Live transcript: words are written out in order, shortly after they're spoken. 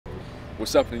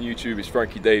What's happening YouTube, it's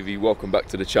Frankie Davey, welcome back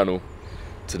to the channel.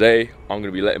 Today I'm going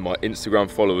to be letting my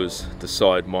Instagram followers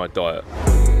decide my diet.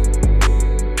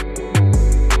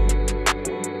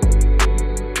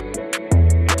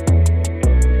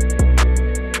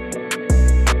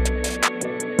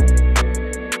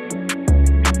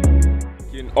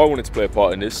 If I wanted to play a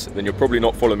part in this, then you'll probably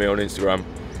not follow me on Instagram.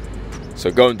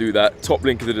 So go and do that, top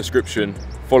link in the description.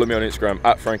 Follow me on Instagram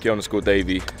at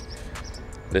Frankie_Davey.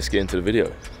 Let's get into the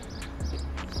video.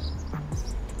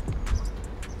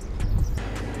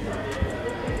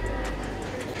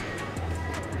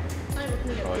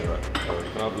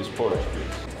 Can I have this porridge,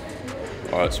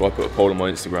 please? Alright, so I put a poll on my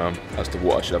Instagram as to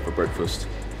what I should have for breakfast.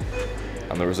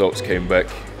 And the results came back.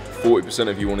 40%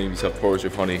 of you wanted me to have porridge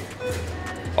with honey.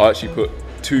 I actually put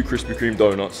 2 Krispy Kreme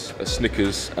donuts, a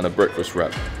Snickers, and a breakfast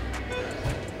wrap.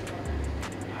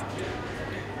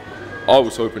 I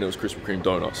was hoping it was Krispy Kreme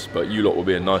donuts, but you lot were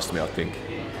being nice to me, I think.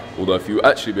 Although if you were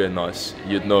actually being nice,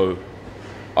 you'd know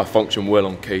I function well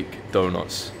on cake,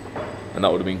 donuts, and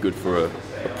that would have been good for a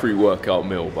pre-workout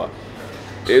meal, but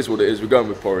it is what it is, we're going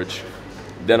with porridge.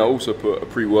 Then I also put a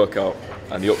pre-workout,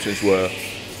 and the options were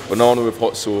banana with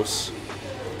hot sauce,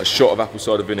 a shot of apple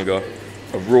cider vinegar,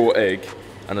 a raw egg,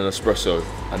 and an espresso,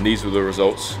 and these were the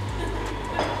results.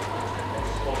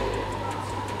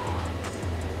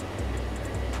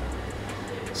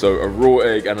 So a raw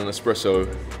egg and an espresso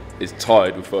is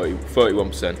tied with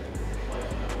 31%.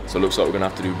 So it looks like we're gonna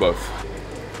have to do both.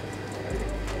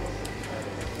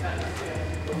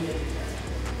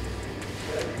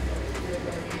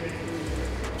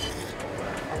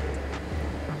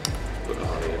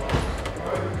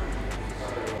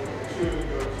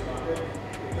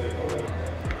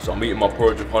 So I'm eating my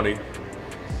porridge with honey.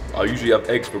 I usually have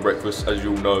eggs for breakfast, as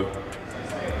you all know.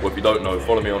 Well, if you don't know,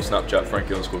 follow me on Snapchat,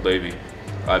 Frankie_Davey.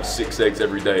 I have 6 eggs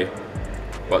every day,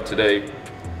 but today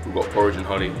we've got porridge and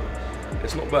honey.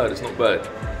 It's not bad, it's not bad.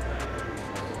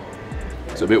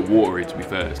 It's a bit watery, to be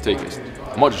fair. Let's take it.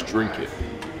 I might just drink it.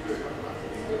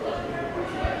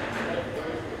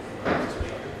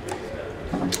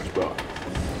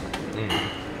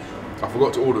 I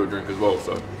forgot to order a drink as well,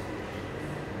 so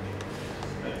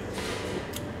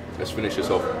let's finish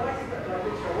this off.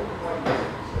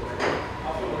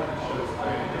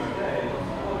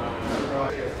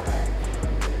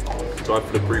 Time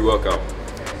for the pre-workout.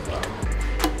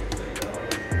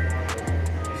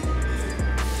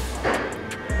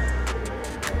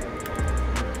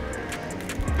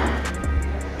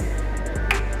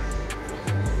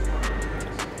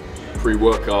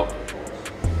 Pre-workout.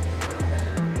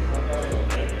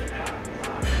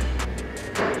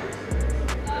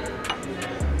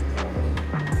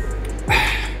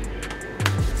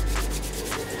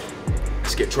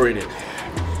 Let's get training.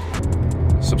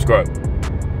 Subscribe.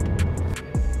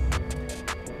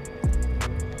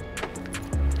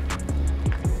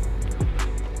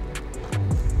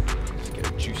 Let's get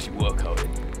a juicy workout in.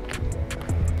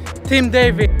 Team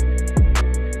Davey.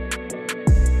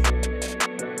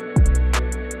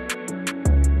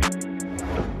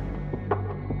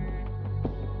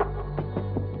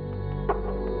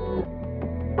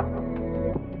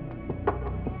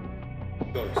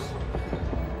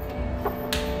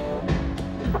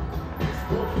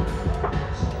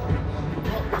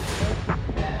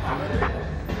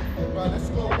 Let's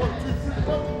go. 1, 2, 3,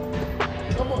 go.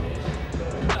 Come on.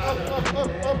 Up.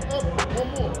 One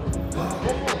more. Up.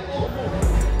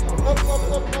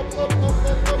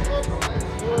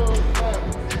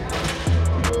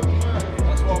 Good man.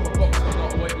 That's why I'm a boxer,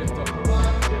 not a weightlifter.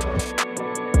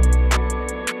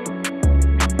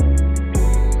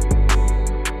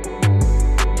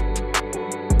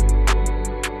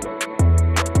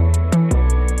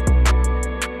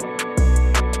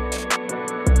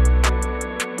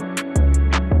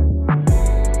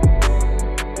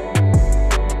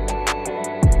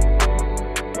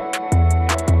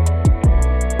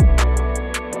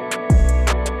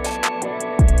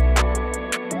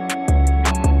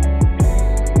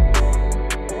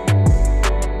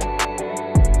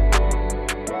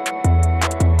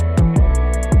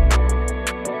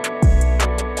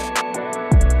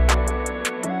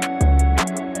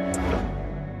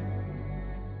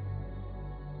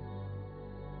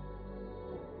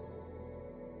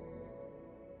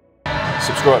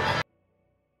 Subscribe.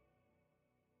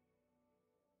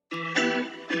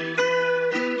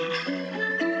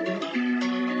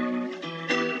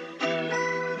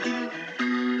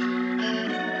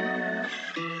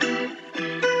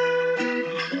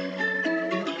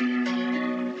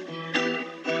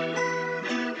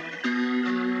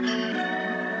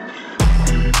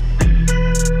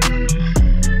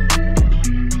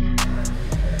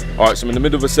 Alright, so I'm in the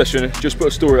middle of a session, just put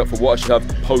a story up for what I should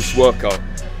have post-workout.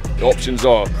 The options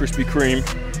are Krispy Kreme,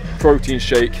 protein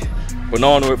shake,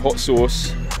 banana with hot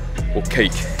sauce, or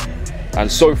cake.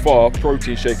 And so far,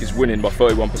 protein shake is winning by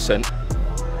 31%.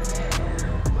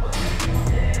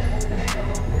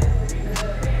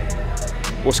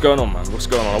 What's going on, man? What's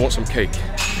going on? I want some cake.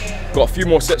 Got a few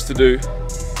more sets to do,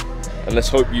 and let's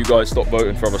hope you guys stop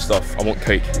voting for other stuff. I want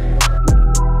cake.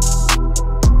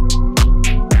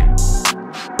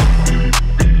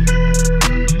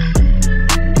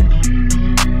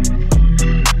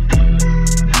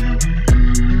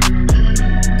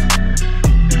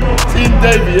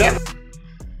 Davey, yeah?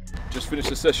 Just finished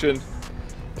the session.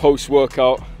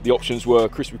 Post-workout, the options were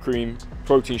Krispy Kreme,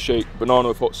 protein shake, banana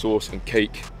with hot sauce, and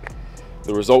cake.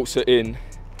 The results are in,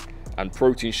 and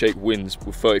protein shake wins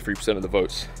with 33% of the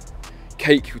votes.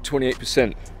 Cake with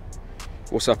 28%.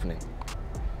 What's happening?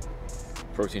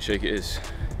 Protein shake it is.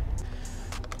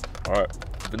 All right,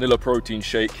 vanilla protein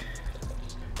shake.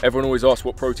 Everyone always asks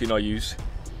what protein I use.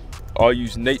 I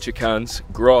use Nature Cans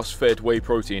grass-fed whey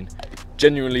protein.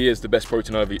 Genuinely is the best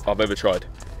protein I've ever tried,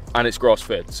 and it's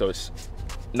grass-fed, so it's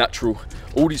natural.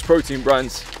 All these protein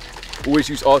brands always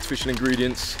use artificial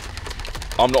ingredients.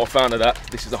 I'm not a fan of that.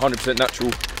 This is 100%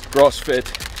 natural,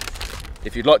 grass-fed.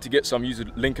 If you'd like to get some, use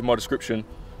the link in my description.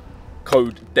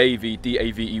 Code Davey,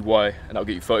 D-A-V-E-Y, and that'll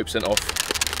get you 30% off.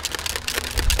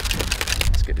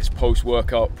 Let's get this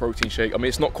post-workout protein shake. I mean,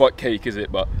 it's not quite cake, is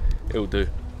it? But it'll do.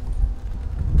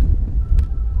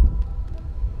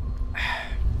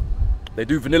 They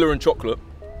do vanilla and chocolate.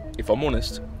 If I'm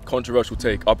honest, controversial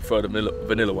take, I prefer the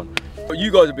vanilla one. But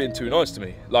you guys are being too nice to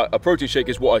me. Like, a protein shake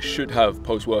is what I should have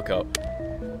post-workout,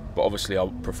 but obviously I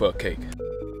prefer cake.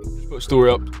 Just put a story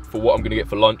up for what I'm gonna get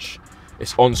for lunch.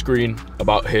 It's on screen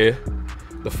about here.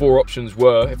 The 4 options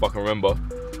were, if I can remember,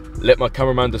 let my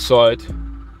cameraman decide,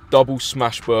 double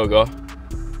smash burger,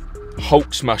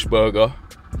 Hulk smash burger,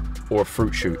 or a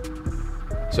fruit shoot.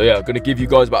 So yeah, I'm gonna give you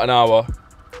guys about an hour,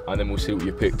 and then we'll see what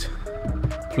you picked.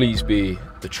 Please be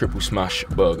the triple smash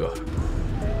burger.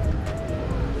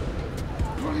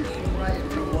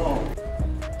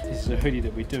 This is a hoodie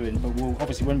that we're doing, but we'll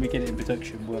obviously when we get it in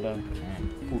production, we'll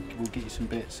get you some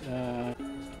bits.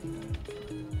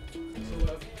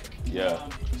 Yeah.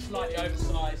 Slightly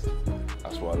oversized.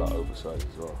 That's why I like oversized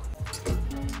as well.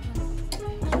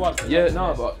 Yeah,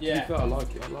 no, but yeah. to be fair, I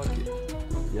like it.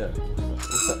 Yeah.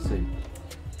 What's that say?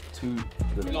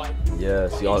 Yeah.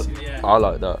 See, I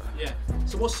like that. Yeah.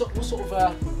 So what sort of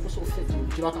fit do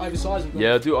you like? Oversized?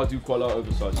 Yeah, I do quite like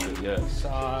oversized fit. Yeah. So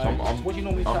what do you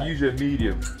normally? I'm usually a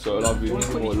medium, so it'll be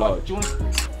more large. Do you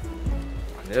want?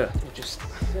 Yeah. Just.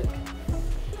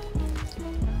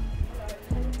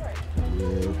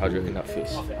 How do you reckon that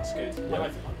fits? I think that's good. Yeah.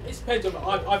 It depends on. I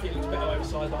think it looks better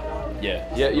oversized like that.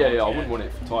 Yeah. I wouldn't want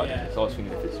it tight. Yeah. So I was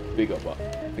thinking if it's bigger, but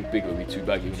I think bigger would be too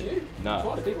baggy. Wouldn't it? Nah.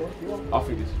 Quite a big one if you want. I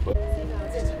think this is perfect.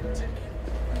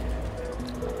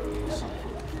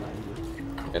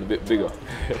 And a bit bigger.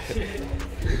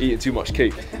 Eating too much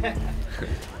cake.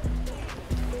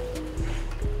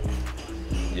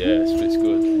 Yeah, this fits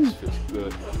good. This fits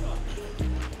good.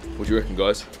 What do you reckon,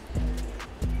 guys?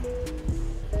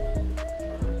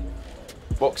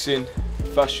 Boxing,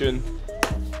 fashion.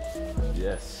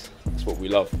 Yes, that's what we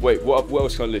love. Wait, what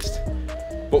else can I list?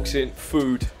 Boxing,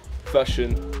 food,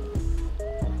 fashion,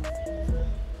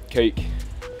 cake,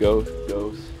 girls.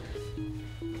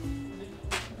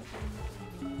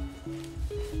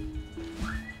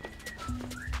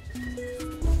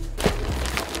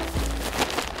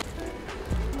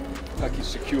 Package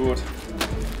secured.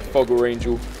 Fogger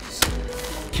Angel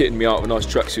kitting me out with a nice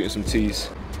tracksuit and some tees.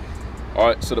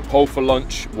 Alright, so the poll for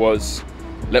lunch was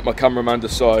let my cameraman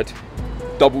decide,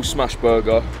 double smash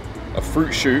burger, a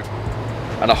fruit shoot,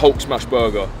 and a Hulk smash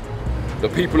burger. The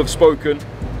people have spoken.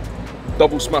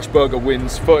 Double smash burger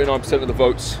wins, 39% of the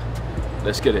votes.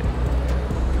 Let's get it.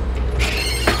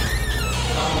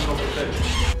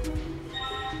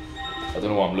 I don't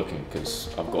know why I'm looking, because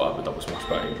I've got to have a double smash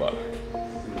burger, but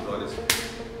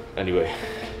anyway,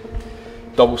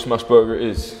 double smash burger it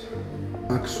is.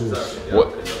 What?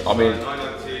 I mean,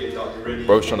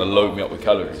 bro's trying to load me up with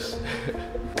calories.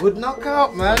 Good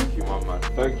knockout, man. Thank you, my man.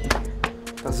 Thank you.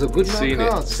 That's a good Seen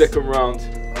knockout. it. Second round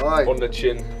Oi. on the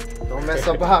chin. Don't mess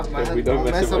about, man. We don't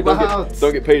mess about. about.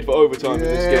 Don't get paid for overtime in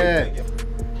this game.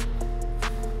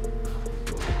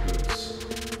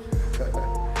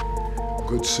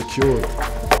 Good secured.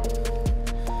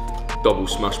 Double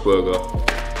smash burger.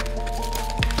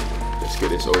 Let's get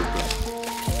this open.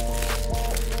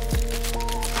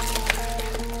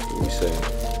 What are we saying?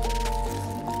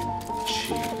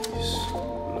 Cheese.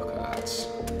 Look at that.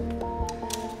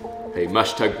 Hey,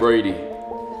 #, Brady.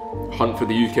 Hunt for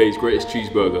the UK's greatest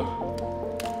cheeseburger.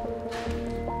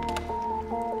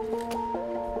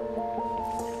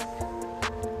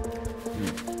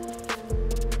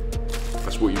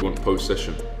 That's what you want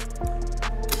post-session.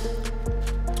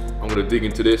 I'm gonna dig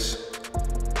into this,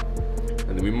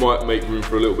 and then we might make room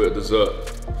for a little bit of dessert,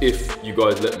 if you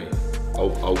guys let me.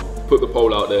 I'll put the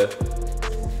poll out there.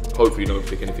 Hopefully you don't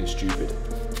pick anything stupid.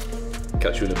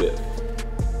 Catch you in a bit.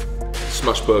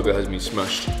 Smash burger has been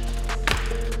smashed.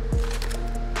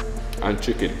 And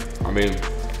chicken. I mean,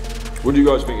 what do you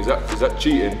guys think? Is that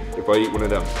cheating if I eat one of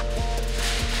them?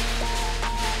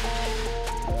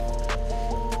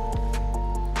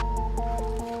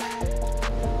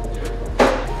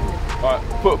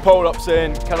 Alright, put a poll up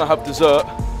saying, can I have dessert?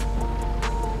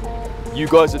 You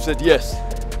guys have said yes.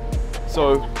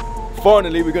 So,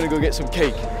 finally we're gonna go get some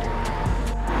cake.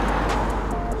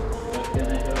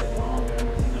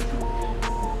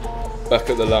 Back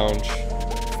at the lounge.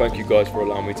 Thank you guys for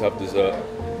allowing me to have dessert.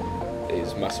 It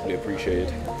is massively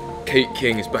appreciated. Cake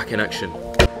King is back in action.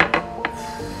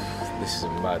 This is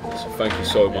madness. Thank you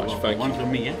so much. Thank you. One for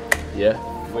me, yeah? Yeah?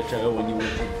 Whichever one you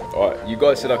want. Alright, you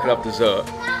guys said I could have dessert.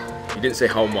 You didn't say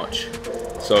how much.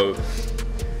 So,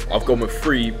 I've gone with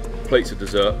 3 plates of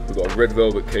dessert. We've got a red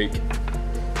velvet cake,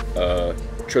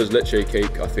 tres leche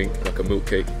cake, I think, like a milk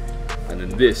cake. And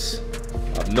then this,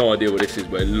 I have no idea what this is,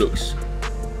 but it looks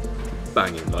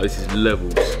banging. Like, this is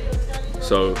levels.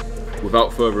 So,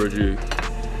 without further ado,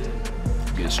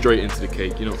 get straight into the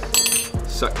cake. You know,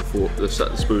 sack the fork, sack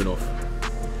the spoon off.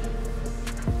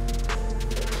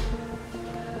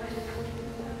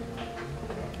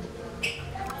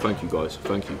 Thank you guys,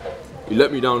 thank you. You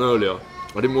let me down earlier.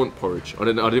 I didn't want porridge. I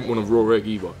didn't want a raw egg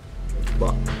either.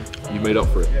 But you made up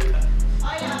for it.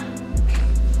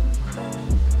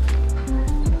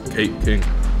 Cake King.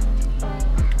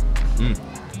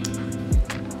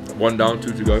 1 down,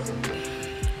 2 to go.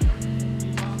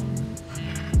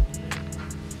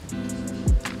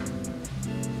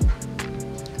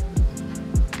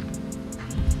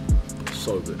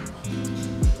 So good.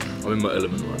 I'm in my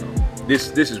element right now.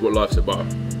 This is what life's about.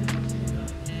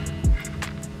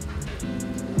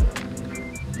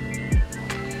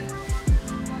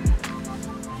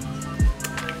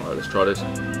 Alright, let's try this.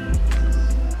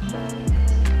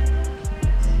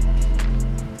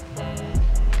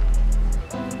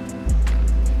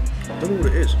 I don't know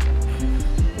what it is.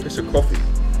 It's a coffee.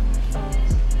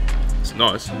 It's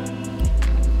nice.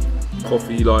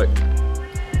 Coffee, like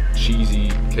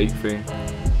cheesy cake thing.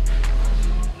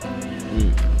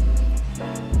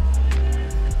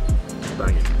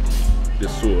 Banging.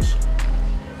 This sauce.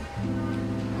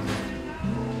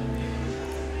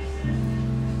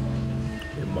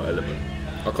 In my element.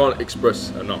 I can't express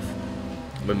enough.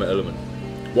 I'm in my element.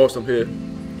 Whilst I'm here,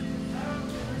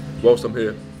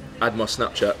 add my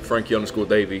Snapchat,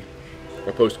 Frankie_Davey. I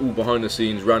post all behind the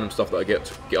scenes, random stuff that I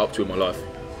get up to in my life.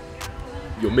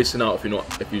 You're missing out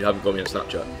if you haven't got me on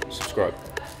Snapchat. Subscribe.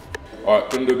 Alright,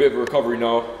 gonna do a bit of a recovery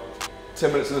now.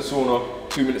 10 minutes in the sauna,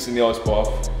 2 minutes in the ice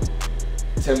bath.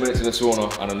 10 minutes in the sauna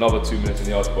and another 2 minutes in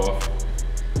the ice bath.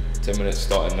 10 minutes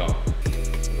starting now.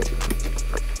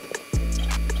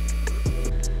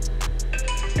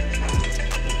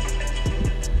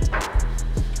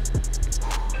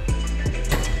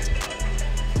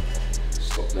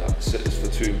 Stop that, set this for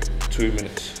two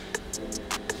minutes.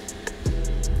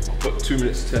 I'll put 2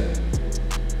 minutes to 10.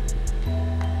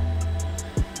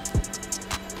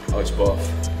 Ice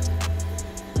bath.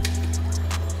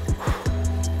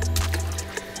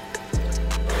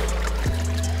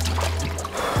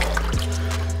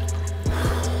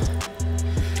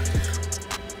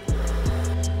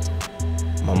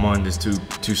 My mind is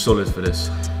too solid for this.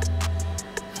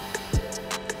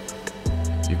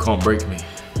 You can't break me.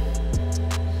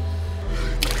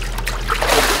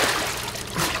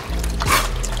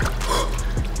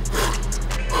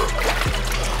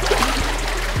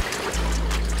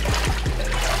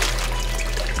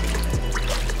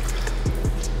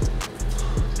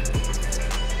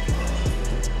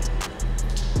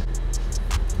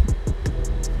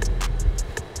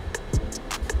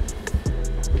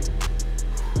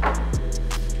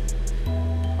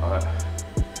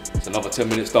 Another 10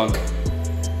 minutes done.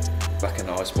 Back in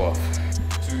the ice bath.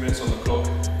 2 minutes on the clock.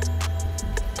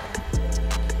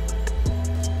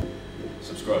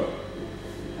 Subscribe.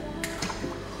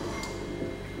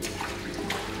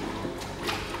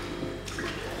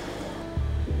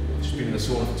 Just been in the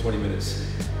sauna for 20 minutes.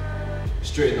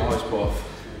 Straight in the ice bath.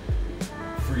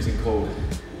 Freezing cold.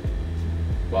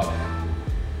 But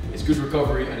it's good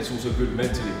recovery and it's also good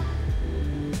mentally.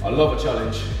 I love a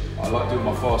challenge. I like doing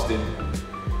my fasting.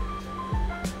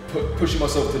 pushing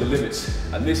myself to the limits.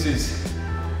 And this is,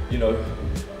 you know,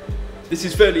 this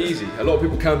is fairly easy. A lot of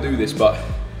people can do this, but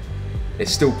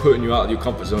it's still putting you out of your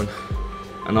comfort zone.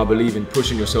 And I believe in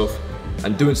pushing yourself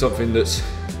and doing something that's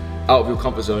out of your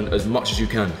comfort zone as much as you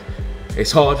can.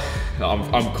 It's hard,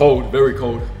 I'm cold, very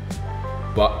cold,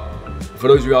 but for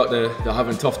those of you out there that are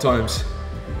having tough times,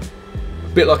 a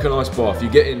bit like an ice bath, you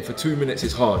get in for 2 minutes,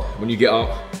 it's hard. When you get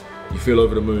out, you feel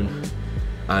over the moon.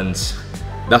 And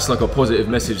that's like a positive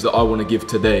message that I want to give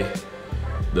today.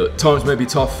 That times may be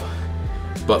tough,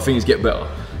 but things get better.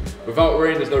 Without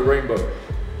rain, there's no rainbow.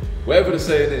 Whatever the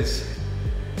saying is,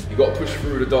 you got to push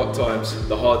through the dark times,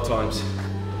 the hard times,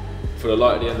 for the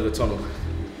light at the end of the tunnel.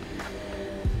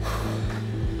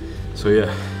 So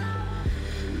yeah,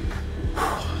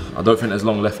 I don't think there's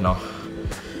long left now.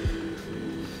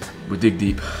 We dig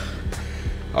deep.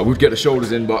 I would get the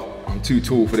shoulders in, but I'm too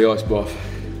tall for the ice bath.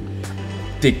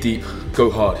 Dig deep,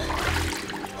 go hard.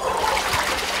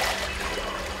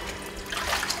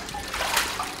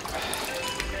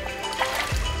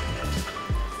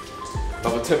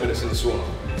 Another 10 minutes in the sauna.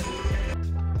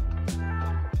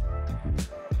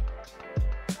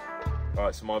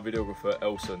 Alright, so my videographer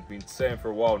Elson been saying for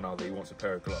a while now that he wants a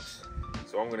pair of gloves.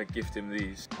 So I'm going to gift him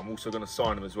these. I'm also going to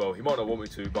sign them as well. He might not want me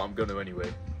to, but I'm going to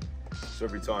anyway. So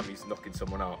every time he's knocking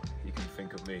someone out, he can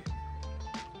think of me.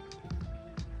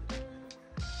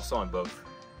 I'll sign both.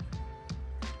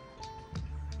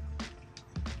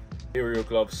 Here are your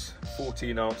gloves,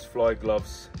 14-ounce fly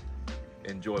gloves.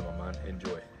 Enjoy, my man,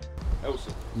 enjoy.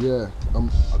 Elson. Yeah,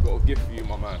 I've got a gift for you,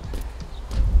 my man.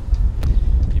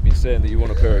 You've been saying that you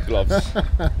want a pair of gloves.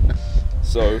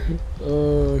 So,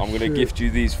 I'm going to gift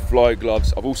you these fly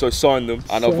gloves. I've also signed them,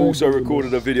 and I've also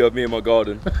recorded a video of me in my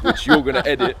garden, which you're going to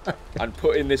edit and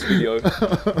put in this video.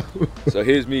 So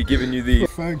here's me giving you these.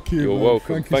 Thank you. You're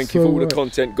welcome. Thank you for all the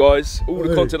content, guys. All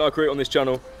the content I create on this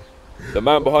channel. The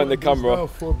man behind the camera.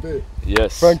 For a bit.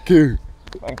 Yes. Thank you.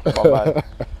 Thank you, my man.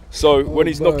 So when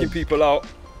he's knocking people out,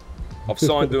 I've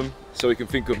signed them so he can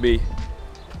think of me.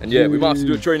 And yeah, we might have to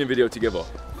do a training video together.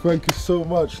 Thank you so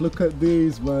much. Look at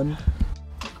these, man.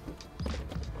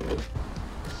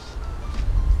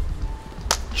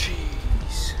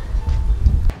 Jeez.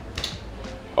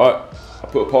 Alright, I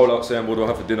put a poll out saying what do I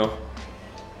have for dinner.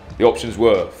 The options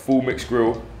were full mixed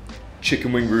grill,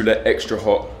 chicken wing roulette extra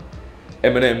hot,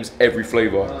 M&M's every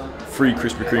flavour, 3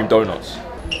 Krispy Kreme donuts.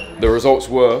 The results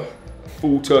were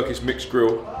full Turkish mixed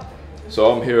grill.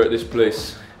 So I'm here at this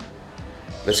place.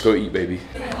 Let's go eat, baby.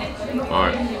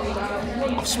 Alright,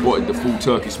 I've spotted the full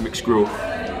Turkish mixed grill.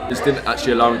 This didn't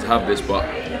actually allow me to have this, but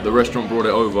the restaurant brought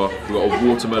it over. We got a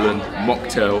watermelon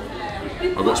mocktail.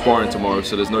 I've got sparring tomorrow,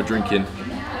 so there's no drinking.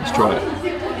 Let's try it.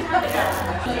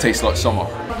 It tastes like summer.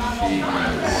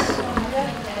 Jeez.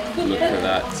 Look at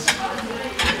that.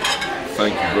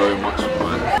 Thank you very much,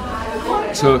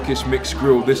 man. Turkish mixed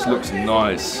grill, this looks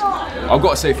nice. I've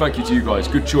got to say thank you to you guys,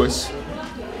 good choice.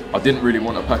 I didn't really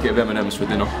want a packet of M&M's for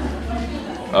dinner.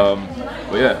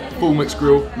 But yeah, full mixed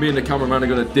grill. Me and the cameraman are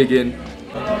gonna dig in.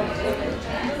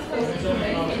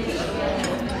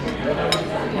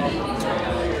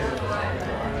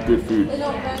 Good food.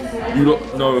 You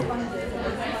lot know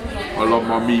I love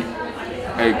my meat,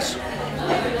 eggs.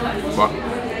 But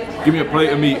give me a plate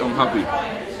of meat, I'm happy.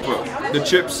 But the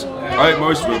chips, I ate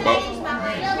most of them, but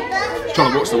I'm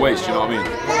trying to watch the waste, you know what I mean?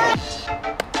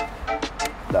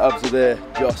 The abs are there,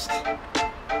 just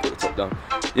put the top down.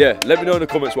 Yeah, let me know in the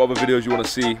comments what other videos you want to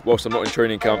see whilst I'm not in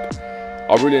training camp.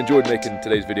 I really enjoyed making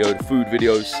today's video, the food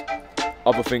videos,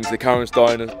 other things, the Karen's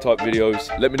Diner type videos.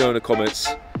 Let me know in the comments.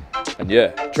 And yeah,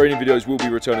 training videos will be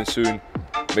returning soon.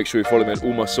 Make sure you follow me on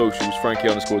all my socials,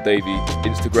 Frankie_Davey,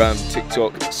 Instagram,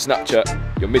 TikTok,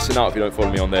 Snapchat. You're missing out if you don't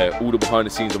follow me on there. All the behind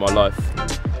the scenes of my life.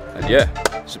 And yeah,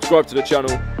 subscribe to the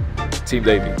channel, Team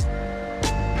Davey.